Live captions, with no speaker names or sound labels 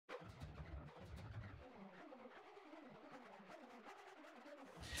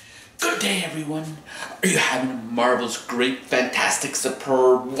Good day, everyone. Are you having a marvelous, great, fantastic,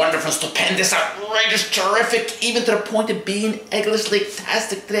 superb, wonderful, stupendous, outrageous, terrific, even to the point of being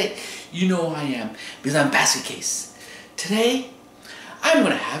egglessly-tastic today? You know I am, because I'm Basket Case. Today, I'm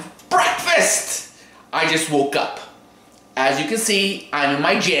gonna have breakfast. I just woke up. As you can see, I'm in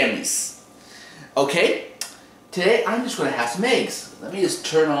my jammies. Okay? Today, I'm just gonna have some eggs. Let me just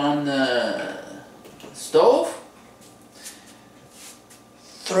turn on the stove.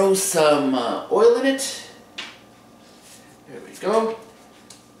 Throw some oil in it. There we go.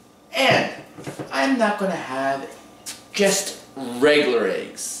 And I'm not going to have just regular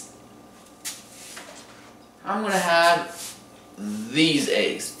eggs. I'm going to have these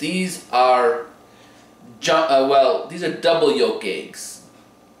eggs. These are these are double yolk eggs.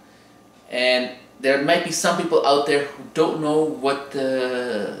 And there might be some people out there who don't know what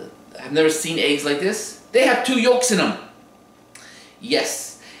have never seen eggs like this. They have 2 yolks in them. Yes.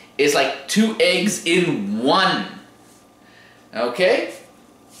 It's like 2 eggs in one. Okay?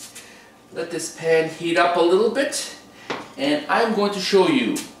 Let this pan heat up a little bit. And I'm going to show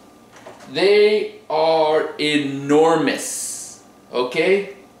you. They are enormous.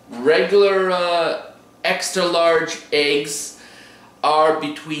 Okay? Regular extra large eggs are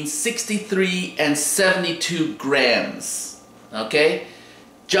between 63 and 72 grams. Okay?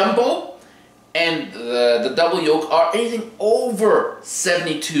 Jumbo and the double yolk are anything over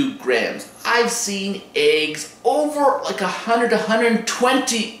 72 grams. I've seen eggs over like 100 to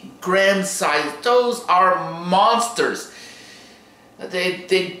 120 gram size. Those are monsters.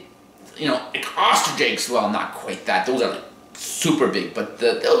 They you know, like ostrich eggs, well, not quite that. Those are like super big, but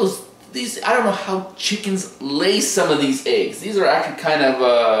these, I don't know how chickens lay some of these eggs. These are actually kind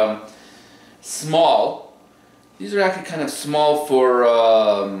of small. These are actually kind of small for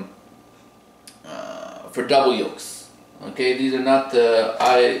double yolks. Okay, these are not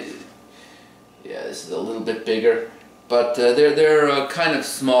yeah, this is a little bit bigger, but they're kind of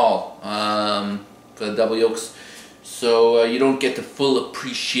small for the double yolks, so you don't get the full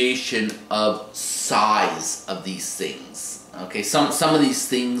appreciation of size of these things. Okay, some of these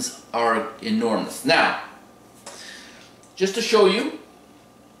things are enormous. Now, just to show you,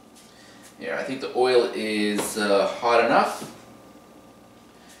 here, I think the oil is hot enough.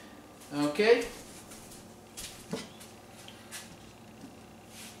 Okay.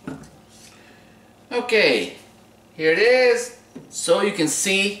 Okay, here it is. So you can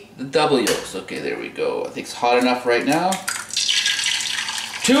see the double yolks. Okay, there we go. I think it's hot enough right now.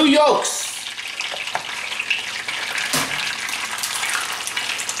 2 yolks.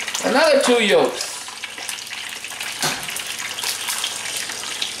 Another 2 yolks.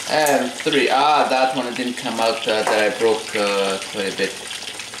 And 3. Ah, that one didn't come out that I broke quite a bit.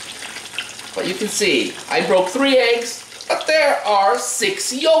 But you can see, I broke 3 eggs, but there are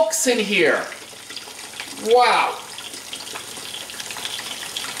 6 yolks in here. Wow!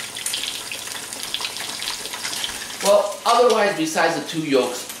 Well, otherwise, besides the 2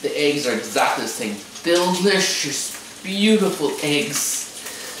 yolks, the eggs are exactly the same. Delicious, beautiful eggs.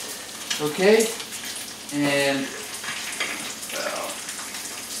 Okay? And,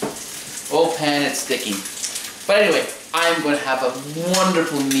 oh, pan, it's sticking. But anyway, I'm going to have a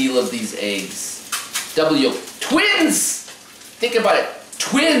wonderful meal of these eggs. Double yolk. Twins! Think about it.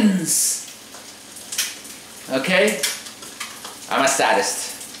 Twins! Okay? I'm a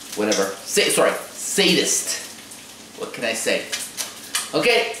sadist. Whatever. Sorry, sadist. What can I say?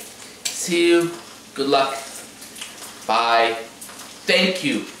 Okay. See you. Good luck. Bye. Thank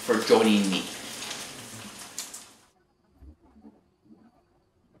you for joining me.